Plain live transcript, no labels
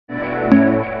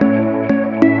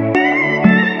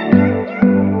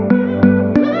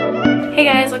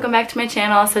welcome back to my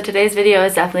channel. So today's video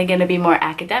is definitely going to be more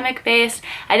academic based.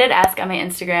 I did ask on my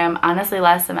Instagram, honestly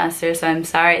last semester, so I'm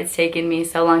sorry it's taken me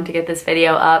so long to get this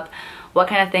video up, what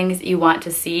kind of things you want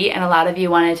to see, and a lot of you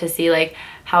wanted to see like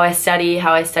how I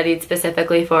studied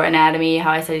specifically for anatomy, how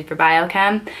I studied for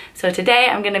biochem. So today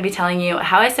I'm going to be telling you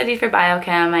how I studied for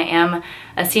biochem. I am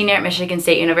a senior at Michigan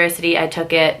State University. I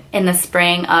took it in the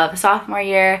spring of sophomore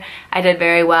year. I did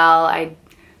very well. I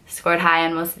scored high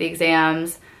on most of the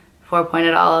exams,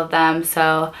 4-pointed all of them.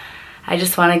 So I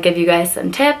just want to give you guys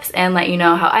some tips and let you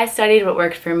know how I studied, what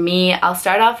worked for me. I'll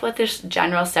start off with just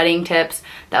general studying tips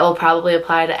that will probably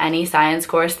apply to any science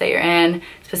course that you're in,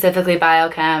 specifically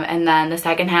biochem, and then the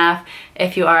second half,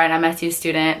 if you are an MSU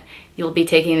student, you'll be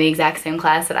taking the exact same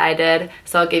class that I did,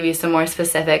 so I'll give you some more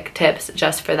specific tips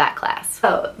just for that class.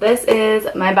 So this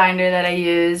is my binder that I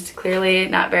used, clearly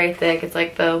not very thick, it's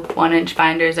like the 1-inch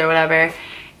binders or whatever,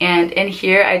 and in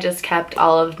here I just kept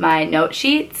all of my note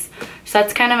sheets. So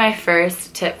that's kind of my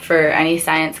first tip for any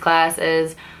science class,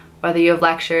 is whether you have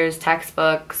lectures,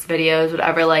 textbooks, videos,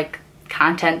 whatever like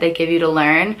content they give you to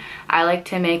learn, I like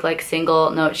to make like single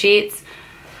note sheets.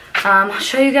 I'll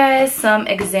show you guys some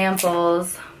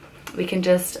examples. We can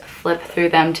just flip through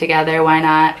them together, why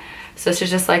not? So this is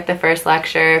just like the first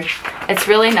lecture. It's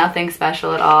really nothing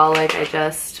special at all, like I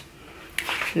just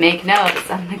make notes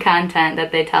on the content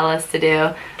that they tell us to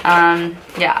do.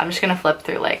 Yeah, I'm just gonna flip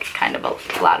through like kind of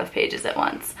a lot of pages at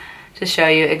once to show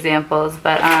you examples,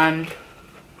 but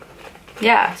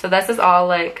yeah, so this is all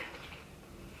like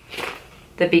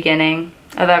the beginning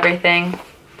of everything,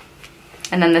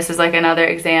 and then this is like another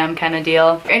exam kind of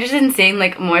deal. If you're interested in seeing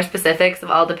like more specifics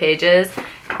of all the pages,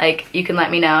 like you can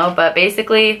let me know, but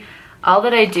basically all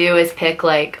that I do is pick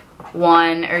like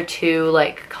 1 or 2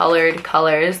 like colored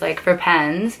colors like for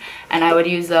pens, and I would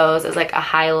use those as like a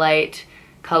highlight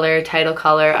color, title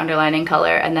color, underlining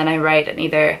color, and then I write in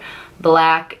either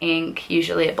black ink,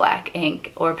 usually a black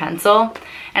ink, or pencil.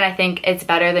 And I think it's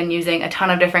better than using a ton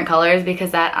of different colors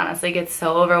because that honestly gets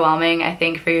so overwhelming, I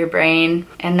think, for your brain.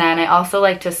 And then I also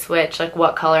like to switch like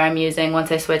what color I'm using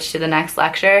once I switch to the next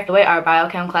lecture. The way our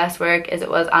biochem class worked is it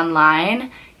was online.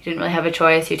 You didn't really have a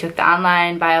choice. You took the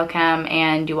online biochem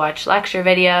and you watched lecture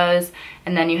videos,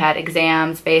 and then you had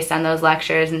exams based on those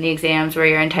lectures, and the exams were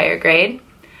your entire grade.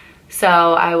 So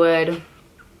I would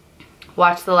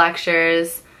watch the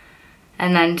lectures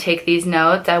and then take these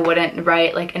notes. I wouldn't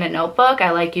write like in a notebook.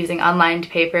 I like using unlined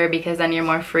paper because then you're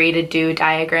more free to do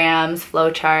diagrams,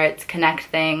 flowcharts, connect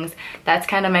things. That's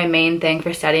kind of my main thing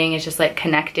for studying, is just like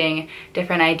connecting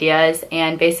different ideas.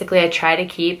 And basically I try to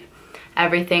keep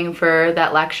everything for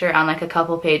that lecture on like a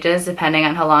couple pages depending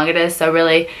on how long it is, so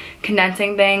really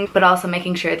condensing things but also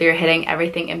making sure that you're hitting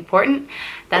everything important.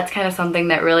 That's kind of something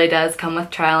that really does come with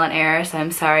trial and error, so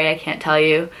I'm sorry I can't tell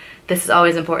you this is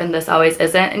always important, this always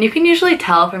isn't, and you can usually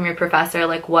tell from your professor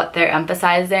like what they're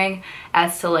emphasizing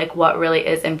as to like what really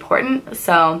is important,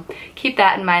 so keep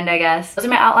that in mind, I guess. Those are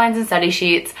my outlines and study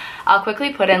sheets. I'll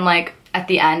quickly put in like at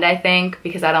the end, I think,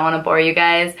 because I don't want to bore you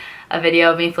guys, a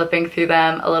video of me flipping through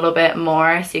them a little bit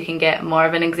more so you can get more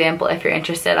of an example if you're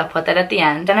interested. I'll put that at the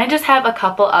end. Then I just have a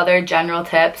couple other general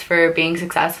tips for being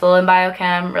successful in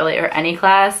biochem, really, or any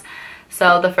class.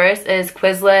 So the first is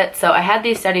Quizlet. So I had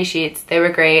these study sheets, they were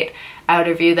great. I would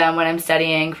review them when I'm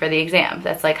studying for the exam.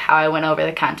 That's like how I went over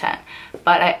the content.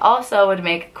 But I also would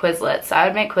make Quizlets. So I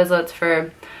would make Quizlets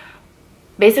for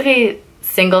basically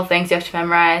single things you have to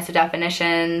memorize, so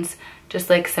definitions, just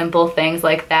like simple things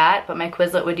like that. But my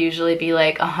Quizlet would usually be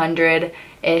like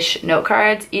 100-ish note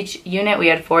cards. Each unit, we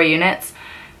had 4 units,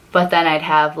 but then I'd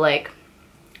have like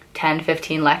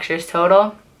 10-15 lectures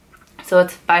total. So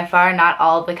it's by far not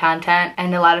all of the content,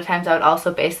 and a lot of times I would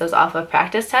also base those off of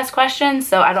practice test questions.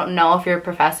 So I don't know if your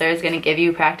professor is going to give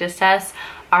you practice tests.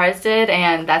 Ours did,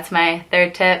 and that's my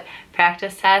third tip.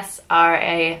 Practice tests are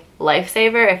a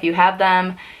lifesaver. If you have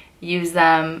them, use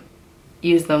them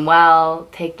well,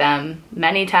 take them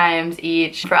many times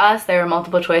each. For us, there were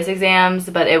multiple choice exams,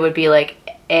 but it would be like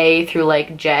A through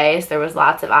like J, so there was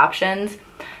lots of options.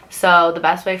 So the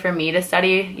best way for me to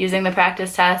study using the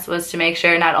practice test was to make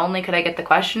sure not only could I get the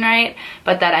question right,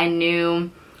 but that I knew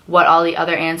what all the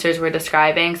other answers were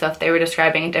describing. So if they were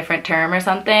describing a different term or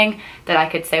something, that I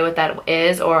could say what that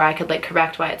is, or I could like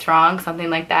correct why it's wrong, something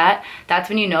like that. That's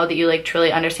when you know that you like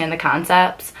truly understand the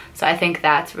concepts. So I think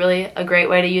that's really a great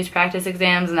way to use practice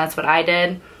exams, and that's what I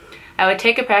did. I would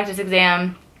take a practice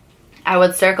exam, I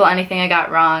would circle anything I got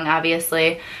wrong,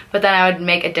 obviously, but then I would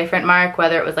make a different mark,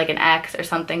 whether it was like an X or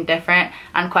something different,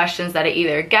 on questions that I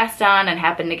either guessed on and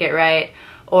happened to get right,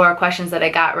 or questions that I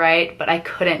got right, but I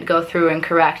couldn't go through and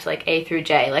correct like A through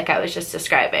J like I was just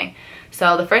describing.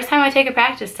 So the first time I take a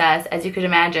practice test, as you could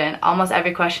imagine, almost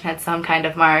every question had some kind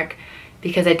of mark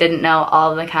because I didn't know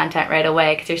all of the content right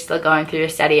away because you're still going through your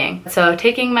studying. So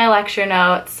taking my lecture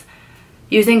notes,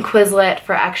 using Quizlet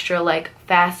for extra like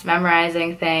fast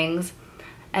memorizing things,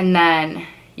 and then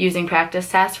using practice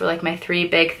tests were like my 3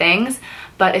 big things.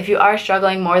 But if you are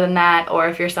struggling more than that, or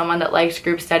if you're someone that likes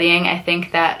group studying, I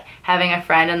think that having a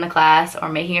friend in the class or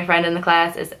making a friend in the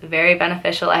class is very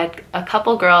beneficial. I had a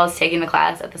couple girls taking the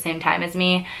class at the same time as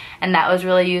me, and that was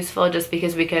really useful just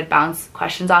because we could bounce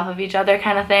questions off of each other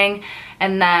kind of thing.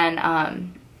 And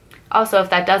then also,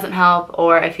 if that doesn't help,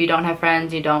 or if you don't have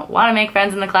friends, you don't want to make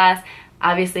friends in the class,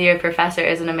 obviously your professor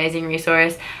is an amazing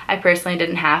resource. I personally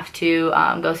didn't have to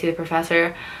go see the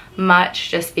professor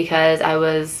much just because I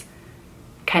was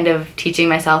kind of teaching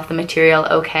myself the material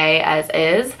okay as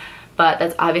is, but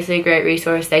that's obviously a great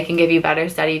resource. They can give you better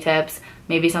study tips,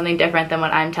 maybe something different than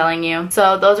what I'm telling you.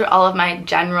 So those are all of my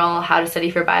general how to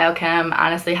study for biochem,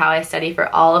 honestly how I study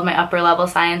for all of my upper level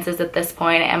sciences at this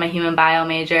point. I am a human bio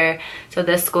major, so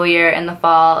this school year in the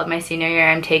fall of my senior year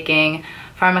I'm taking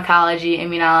pharmacology,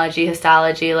 immunology,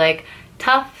 histology, like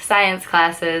tough science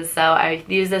classes, so I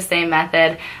use the same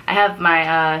method. I have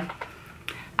my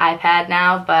iPad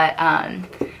now, but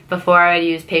before I would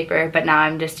use paper, but now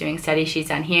I'm just doing study sheets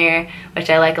on here, which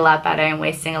I like a lot better. I'm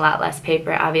wasting a lot less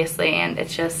paper, obviously, and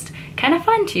it's just kind of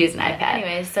fun to use an iPad.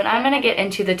 Anyways, so now I'm going to get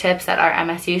into the tips that are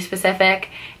MSU specific,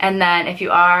 and then if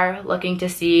you are looking to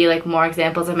see like more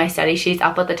examples of my study sheets,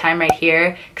 I'll put the time right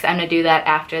here because I'm going to do that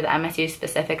after the MSU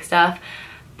specific stuff.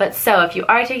 But so if you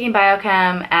are taking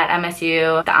biochem at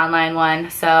MSU, the online one,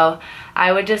 so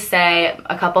I would just say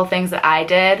a couple things that I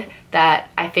did that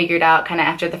I figured out kind of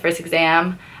after the first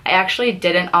exam. I actually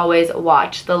didn't always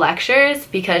watch the lectures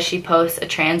because she posts a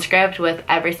transcript with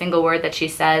every single word that she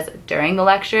says during the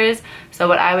lectures. So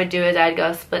what I would do is I'd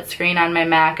go split screen on my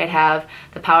Mac. I'd have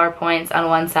the PowerPoints on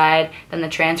one side, then the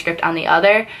transcript on the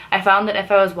other. I found that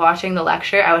if I was watching the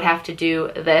lecture, I would have to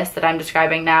do this that I'm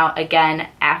describing now again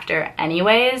after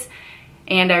anyways.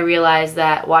 And I realized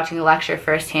that watching the lecture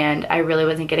firsthand, I really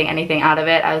wasn't getting anything out of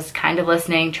it. I was kind of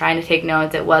listening, trying to take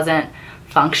notes. It wasn't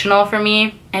functional for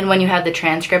me. And when you have the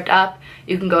transcript up,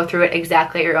 you can go through it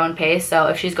exactly at your own pace. So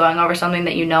if she's going over something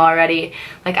that you know already,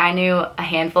 like I knew a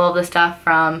handful of the stuff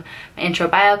from my intro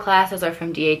bio classes or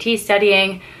from DAT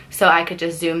studying, so I could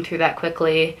just zoom through that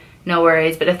quickly, no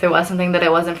worries. But if there was something that I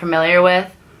wasn't familiar with,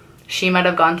 she might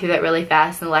have gone through that really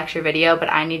fast in the lecture video,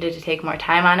 but I needed to take more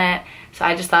time on it. So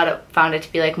I just found it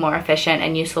to be like more efficient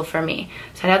and useful for me.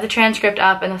 So I'd have the transcript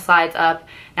up and the slides up,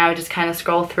 and I would just kind of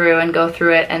scroll through and go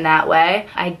through it in that way.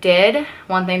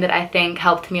 One thing that I think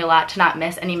helped me a lot to not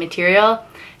miss any material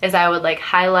is I would like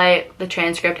highlight the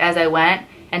transcript as I went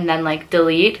and then like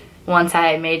delete once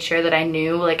I made sure that I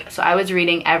knew, like, so I was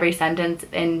reading every sentence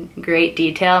in great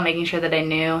detail, making sure that I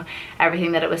knew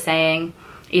everything that it was saying,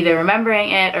 either remembering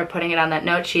it or putting it on that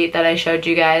note sheet that I showed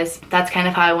you guys. That's kind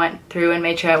of how I went through and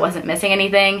made sure I wasn't missing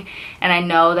anything. And I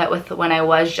know that when I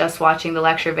was just watching the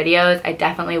lecture videos, I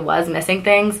definitely was missing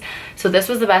things. So this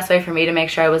was the best way for me to make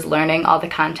sure I was learning all the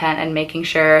content and making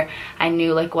sure I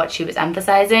knew like what she was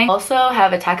emphasizing. Also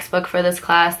have a textbook for this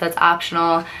class that's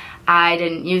optional. I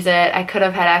didn't use it. I could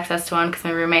have had access to one because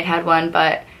my roommate had one,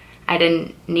 but I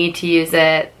didn't need to use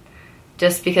it,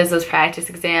 just because those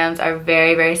practice exams are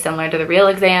very, very similar to the real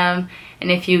exam. And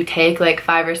if you take like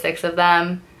 5 or 6 of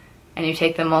them and you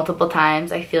take them multiple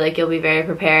times, I feel like you'll be very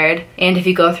prepared. And if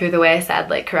you go through the way I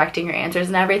said, like correcting your answers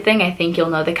and everything, I think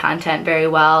you'll know the content very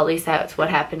well. At least that's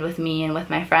what happened with me and with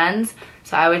my friends.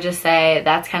 So I would just say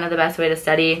that's kind of the best way to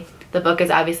study. The book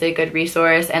is obviously a good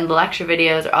resource, and the lecture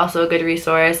videos are also a good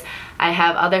resource. I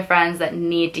have other friends that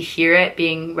need to hear it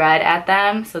being read at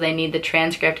them, so they need the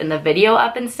transcript and the video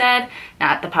up instead,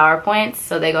 not the PowerPoints,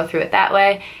 so they go through it that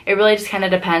way. It really just kind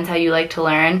of depends how you like to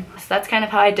learn. So that's kind of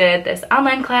how I did this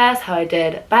online class, how I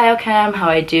did biochem, how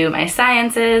I do my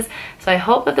sciences. So I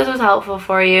hope that this was helpful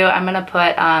for you. I'm gonna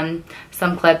put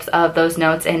some clips of those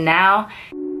notes in now.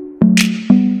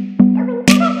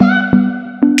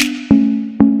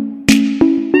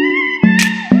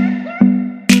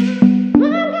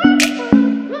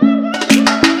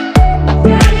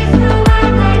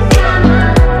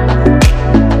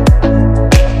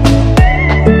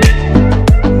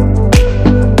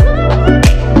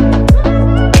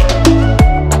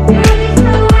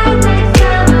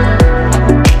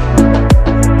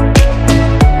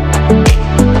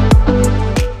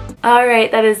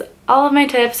 Alright, that is all of my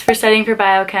tips for studying for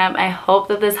biochem. I hope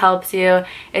that this helps you.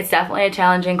 It's definitely a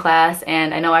challenging class,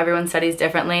 and I know everyone studies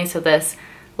differently, so this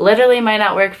literally might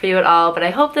not work for you at all, but I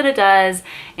hope that it does,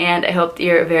 and I hope that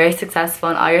you're very successful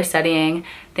in all your studying.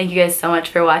 Thank you guys so much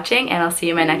for watching, and I'll see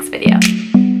you in my next video.